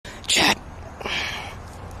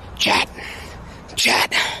Chat.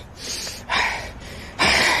 Chat.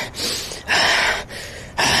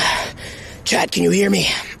 Chat, can you hear me?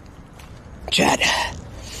 Chat.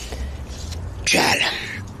 Chat.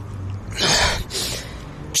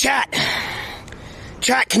 Chat.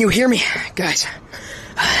 Chat, can you hear me? Guys.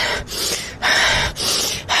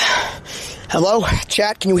 Hello?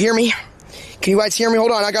 Chat, can you hear me? Can you guys hear me?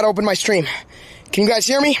 Hold on, I gotta open my stream. Can you guys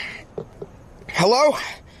hear me? Hello?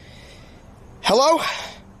 Hello?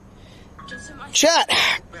 Chat.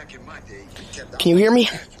 Can you hear me?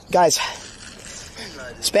 Guys.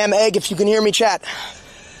 Spam egg if you can hear me, chat.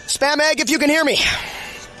 Spam egg if you can hear me.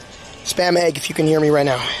 Spam egg if you can hear me right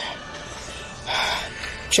now.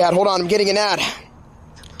 Chat, hold on, I'm getting an ad.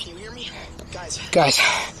 Can you hear me? Guys,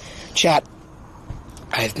 chat.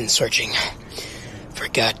 I've been searching for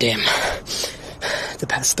goddamn the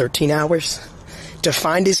past 13 hours to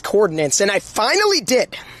find his coordinates, and I finally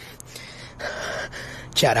did.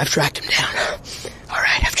 Chat, I've tracked him down.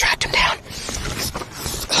 Alright, I've tracked him down.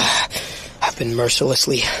 I've been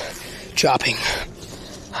mercilessly chopping.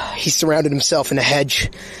 He's surrounded himself in a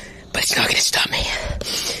hedge, but it's not gonna stop me.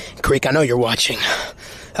 Creek, I know you're watching.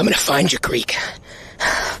 I'm gonna find you, Creek.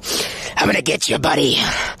 I'm gonna get you, buddy.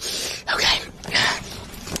 Okay.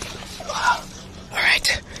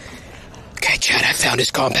 Alright. Okay, Chad, I found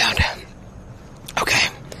his compound. Okay.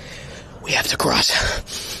 We have to cross.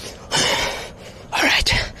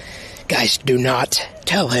 Alright. Guys, do not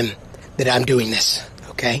tell him that I'm doing this,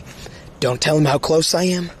 okay? Don't tell him how close I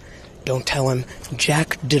am. Don't tell him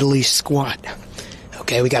jack diddly squat.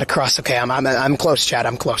 Okay, we gotta cross. Okay, I'm close, Chad.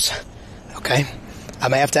 I'm close. Okay? I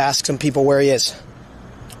may have to ask some people where he is.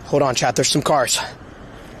 Hold on, chat. There's some cars.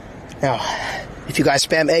 Now, if you guys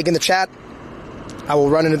spam egg in the chat, I will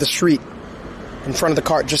run into the street in front of the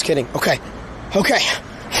car. Just kidding. Okay. Okay.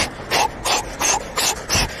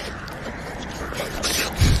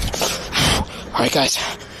 Alright, guys.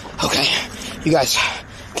 Okay. You guys,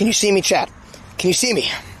 can you see me, chat? Can you see me?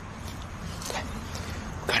 Okay.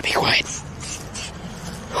 Gotta be quiet.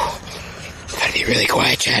 Gotta be really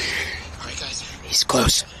quiet, chat. Alright, guys. He's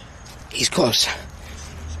close. He's close.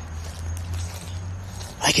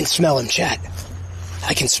 I can smell him, chat.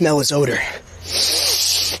 I can smell his odor.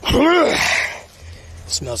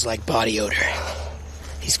 Smells like body odor.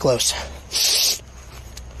 He's close.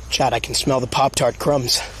 Chat, I can smell the Pop-Tart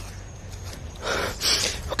crumbs.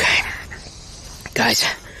 Okay. Guys,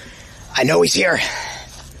 I know he's here.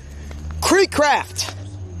 Kreekcraft!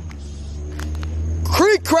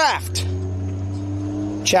 Kreekcraft!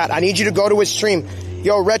 Chat, I need you to go to his stream.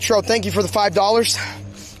 Yo, Retro, thank you for the $5.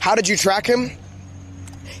 How did you track him?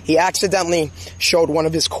 He accidentally showed one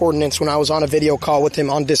of his coordinates when I was on a video call with him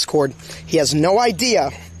on Discord. He has no idea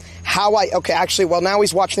how okay, actually, well, now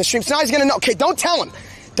he's watching the stream, so now he's gonna know. Okay, don't tell him.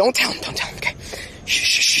 Don't tell him, okay. Shh,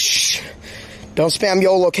 shh, shh, shh. Don't spam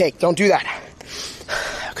YOLO cake, don't do that.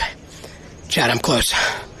 Okay. Chad, I'm close.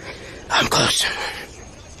 I'm close.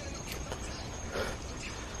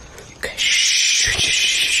 Okay, shh, shh,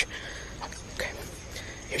 shh. Okay.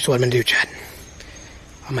 Here's what I'm gonna do, Chad.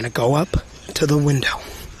 I'm gonna go up to the window.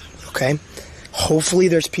 Okay? Hopefully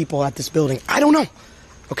there's people at this building. I don't know.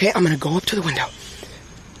 Okay? I'm gonna go up to the window.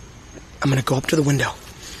 I'm gonna go up to the window.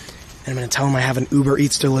 And I'm gonna tell him I have an Uber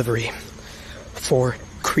Eats delivery for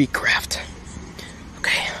kreekcraft.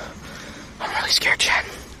 Okay? I'm really scared, Chad.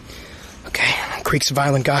 Okay? Creek's a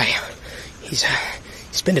violent guy. He's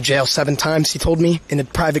been to jail 7 times, he told me, in a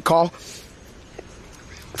private call.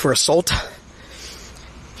 For assault.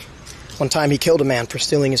 One time he killed a man for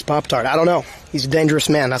stealing his Pop-Tart. I don't know. He's a dangerous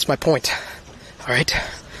man. That's my point. Alright?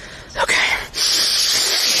 Okay.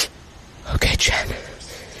 Okay, Chad.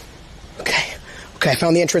 Okay. Okay, I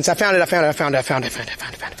found the entrance. I found it. I found the entrance. I found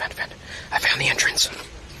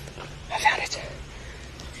it.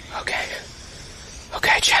 Okay.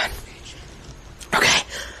 Okay, Chad. Okay.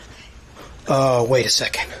 Oh, wait a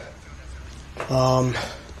second.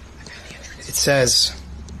 It says,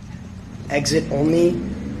 exit only.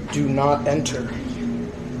 Do not enter.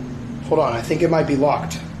 Hold on, I think it might be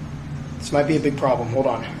locked. This might be a big problem. Hold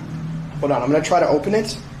on. Hold on, I'm gonna try to open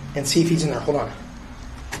it and see if he's in there. Hold on.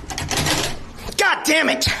 God damn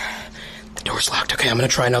it! The door's locked. Okay, I'm gonna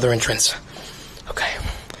try another entrance. Okay.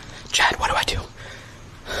 Chad, what do I do?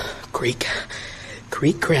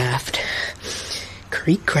 Kreekcraft.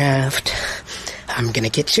 Kreekcraft. I'm gonna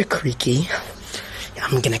get you, Creaky.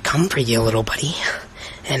 I'm gonna come for you, little buddy.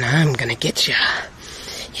 And I'm gonna get you.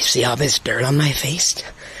 You see all this dirt on my face?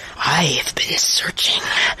 I've been searching.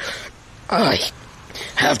 I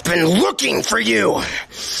have been looking for you.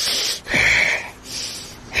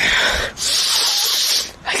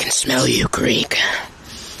 I can smell you, Creek.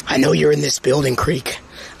 I know you're in this building, Creek.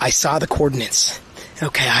 I saw the coordinates.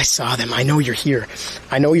 Okay, I saw them. I know you're here.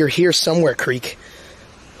 I know you're here somewhere, Creek.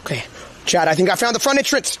 Okay. Chad, I think I found the front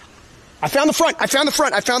entrance. I found the front. I found the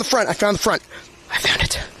front. I found the front. I found the front. I found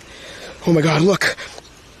it. Oh my God, look.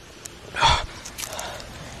 Oh,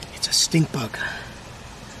 it's a stink bug.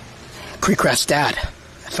 kreekcraft's dad.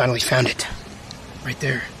 I finally found it. Right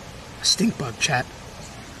there. A stink bug, chat.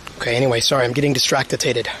 Okay, anyway, sorry, I'm getting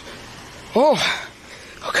distracted. Oh,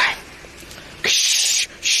 okay. Shh,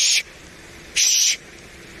 shh, shh,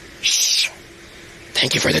 shh.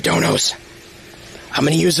 Thank you for the donos. I'm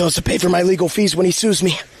gonna use those to pay for my legal fees when he sues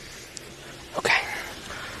me. Okay.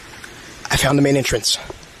 I found the main entrance.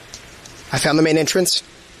 I found the main entrance.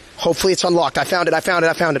 Hopefully it's unlocked. I found it.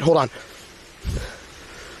 Hold on.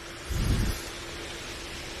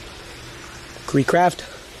 kreekcraft.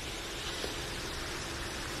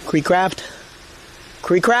 kreekcraft.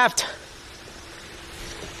 kreekcraft.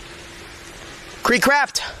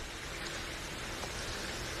 kreekcraft.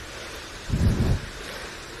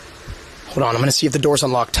 Hold on, I'm gonna see if the door's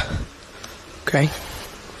unlocked. Okay.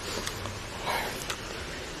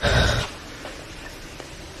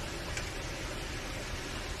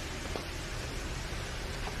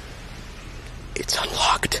 It's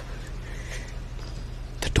unlocked.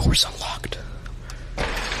 The door's unlocked.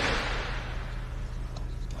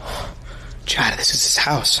 Chad, this is his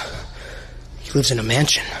house. He lives in a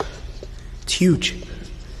mansion. It's huge.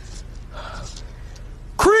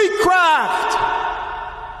 kreekcraft!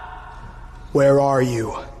 Where are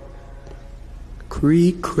you?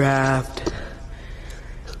 kreekcraft.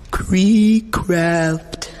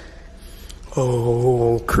 kreekcraft.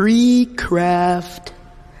 Oh, kreekcraft.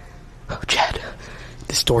 Oh, Chad,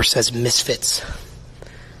 this door says Misfits.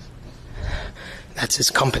 That's his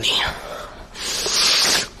company.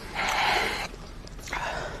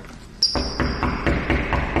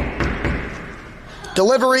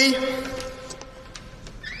 Delivery.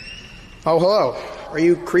 Oh, hello. Are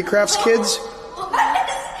you kreekcraft's kids?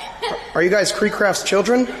 Are you guys kreekcraft's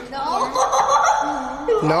children? No.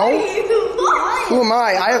 No? Who am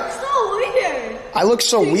I? So weird. I look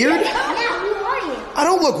so weird? Yeah, who are you? I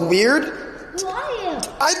don't look weird. Who are you?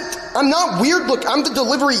 I'm not weird. Look, I'm the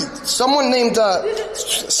delivery. Someone named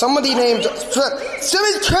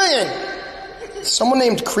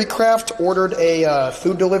kreekcraft ordered a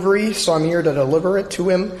food delivery, so I'm here to deliver it to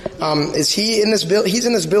him. Is he in this He's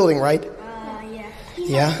in this building, right? Yeah.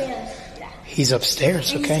 Yeah? Upstairs. Yeah. He's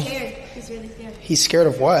upstairs, okay. He's scared. He's really scared. He's scared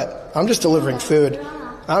of what? I'm just delivering food.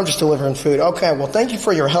 Okay, well, thank you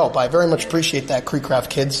for your help. I very much appreciate that, kreekcraft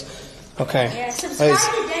kids. Okay. Yeah, subscribe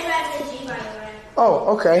to Dead Rabbit G, by the way.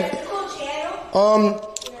 Oh, okay. That's a cool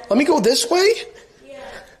channel. Let me go this way? Yeah.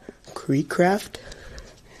 kreekcraft?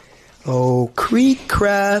 Oh,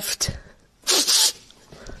 kreekcraft.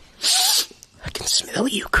 I can smell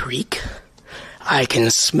you, Creek. I can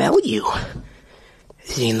smell you.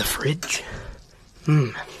 Is he in the fridge?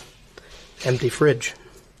 Empty fridge.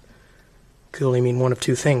 Could only mean one of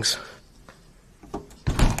two things.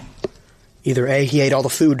 Either A, he ate all the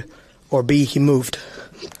food, or B, he moved.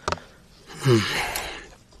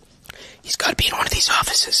 He's gotta be in one of these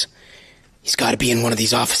offices. He's gotta be.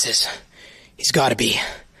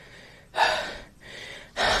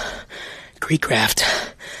 kreekcraft,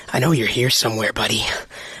 I know you're here somewhere, buddy.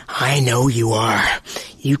 I know you are.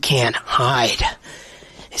 You can't hide.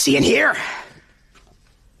 Is he in here?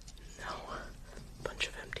 No. Bunch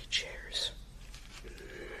of empty chairs.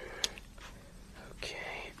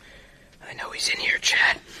 Okay. I know he's in here,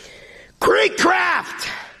 Chad. kreekcraft!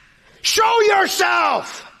 Show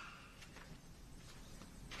yourself!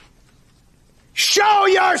 Show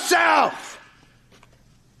yourself!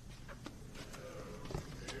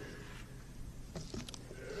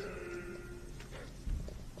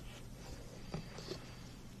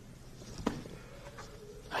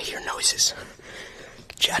 I hear noises.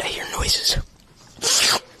 Chad, I hear noises.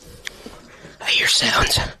 I hear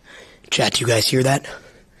sounds. Chad, do you guys hear that?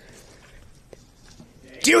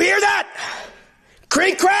 Do you hear that?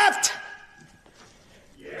 kreekcraft?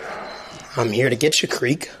 Yeah. I'm here to get you,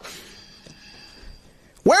 Creek.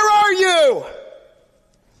 Where are you?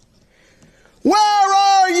 Where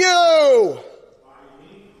are you?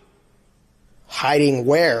 Hiding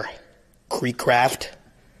where? kreekcraft.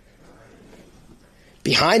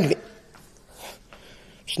 Behind me?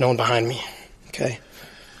 There's no one behind me. Okay.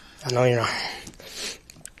 I know you're not.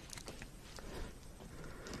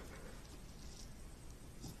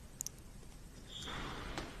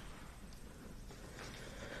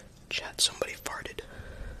 Chad, somebody farted.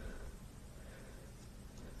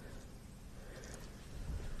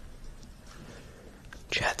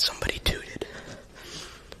 Chad, somebody tooted.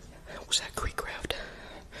 Was that kreekcraft?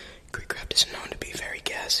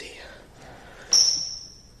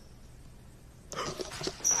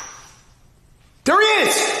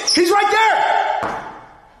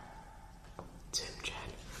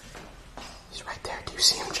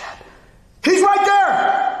 see him, Chad? He's right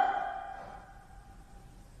there!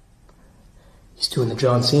 He's doing the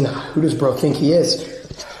John Cena. Who does bro think he is?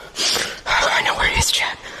 I know where he is,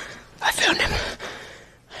 Chad. I found him.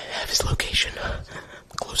 I have his location. I'm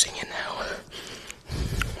closing in now.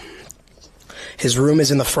 His room is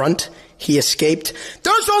in the front. He escaped.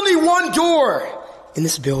 There's only one door in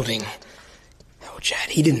this building. Oh, Chad,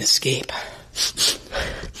 he didn't escape.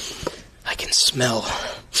 I can smell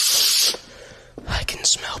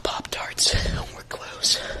Pop-Tarts. We're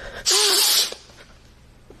close.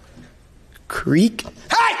 Creek?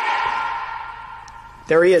 Hey!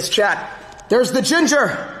 There he is, chat. There's the ginger.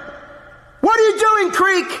 What are you doing,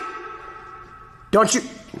 Creek? Don't you...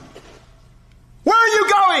 Where are you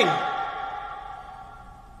going? I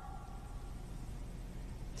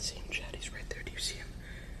see him, Chad. He's right there. Do you see him?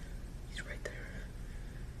 He's right there.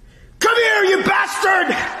 Come here, you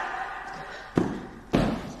bastard!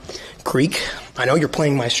 Creek, I know you're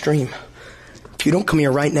playing my stream. If you don't come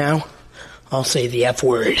here right now, I'll say the F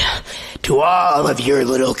word to all of your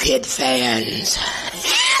little kid fans.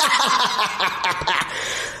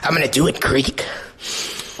 I'm gonna do it, Creek.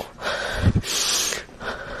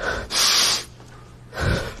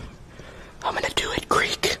 I'm gonna do it,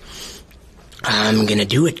 Creek. I'm gonna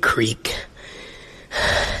do it, Creek.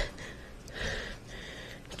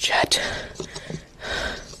 Chat.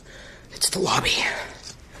 It's the lobby.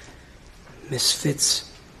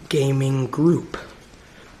 Misfits Gaming Group.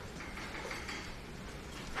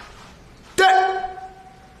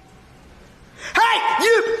 Hey,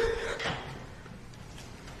 you!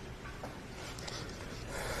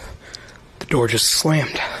 The door just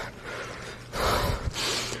slammed.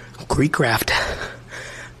 Kreekcraft.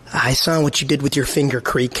 I saw what you did with your finger,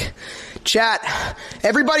 Creek. Chat,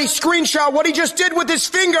 everybody screenshot what he just did with his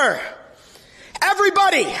finger.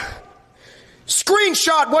 Everybody!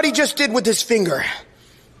 Screenshot what he just did with his finger.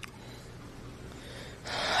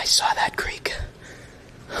 I saw that, Creek.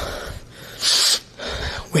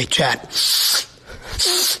 Wait, chat.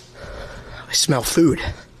 I smell food.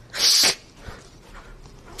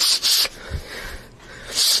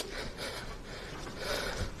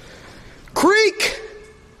 Creek!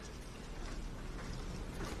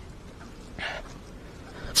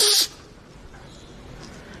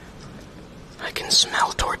 I can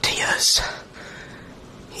smell tortillas.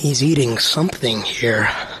 He's eating something here.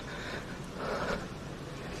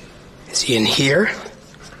 Is he in here?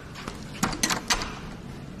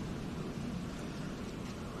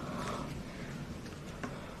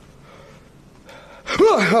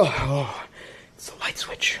 Oh, it's the light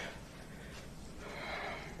switch.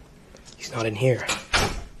 He's not in here. I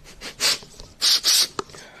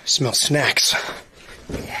smell snacks.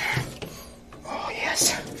 Oh,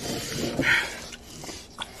 yes.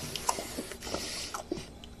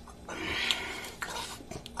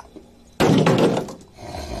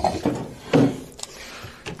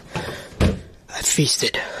 I've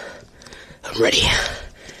feasted. I'm ready.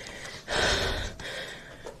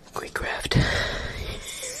 Kreekcraft.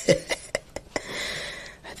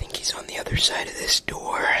 I think he's on the other side of this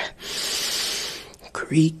door.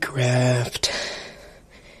 Kreekcraft.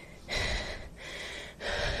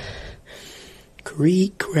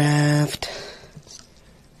 Kreekcraft.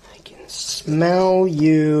 I can smell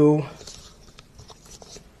you.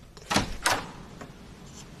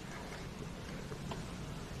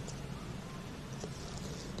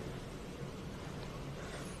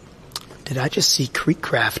 Did I just see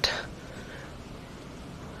Kreekcraft?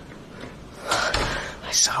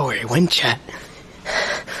 I saw where he went, chat.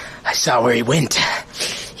 I saw where he went.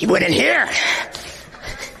 He went in here.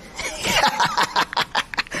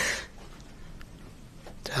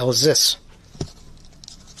 The hell is this?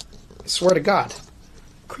 I swear to God.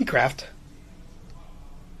 Kreekcraft.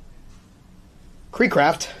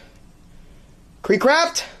 Kreekcraft.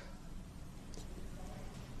 Kreekcraft?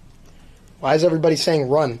 Why is everybody saying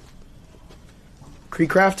run?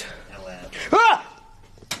 Kreekcraft? Ah!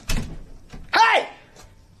 Hey!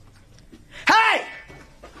 Hey!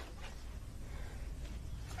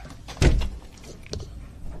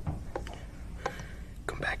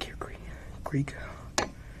 Come back here, Creek. Creek?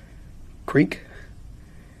 Creek?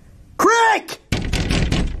 Creek!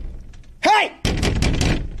 Hey!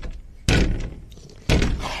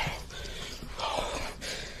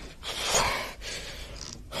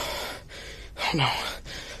 Oh no.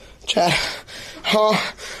 Chad. Oh,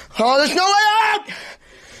 there's no way out!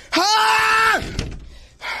 Ah!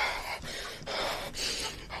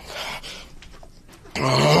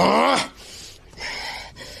 Oh.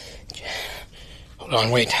 Hold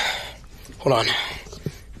on, wait. Hold on.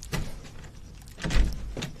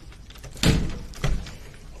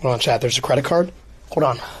 Hold on, chat. There's a credit card. Hold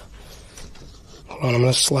on. Hold on, I'm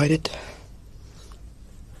gonna slide it.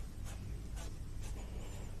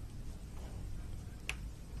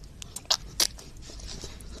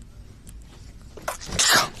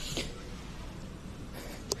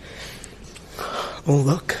 Oh,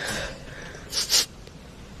 look.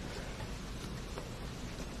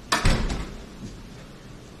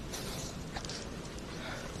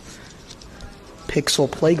 Pixel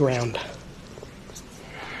Playground.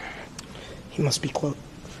 He must be close.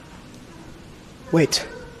 Wait.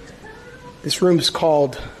 This room is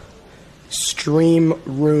called Stream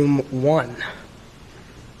Room 1.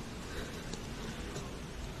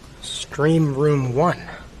 Stream Room 1.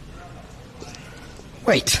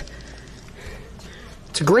 Wait.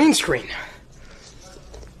 It's a green screen.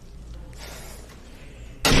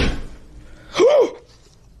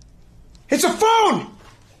 It's a phone!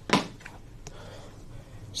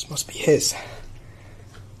 This must be his.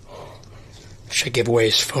 Should I give away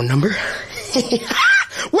his phone number?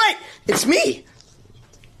 Wait! It's me!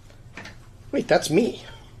 Wait, that's me.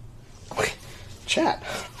 Wait, chat.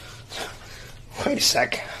 Wait a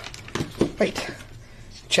sec. Wait.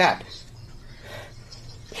 Chat.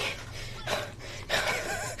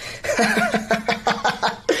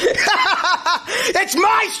 It's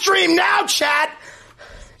my stream now, chat!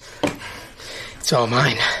 It's all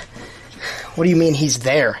mine. What do you mean he's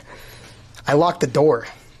there? I locked the door.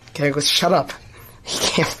 Okay, go shut up. He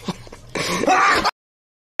can't.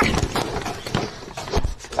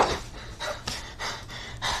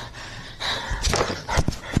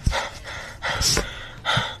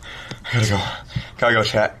 Gotta go,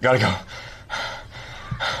 chat. Gotta go.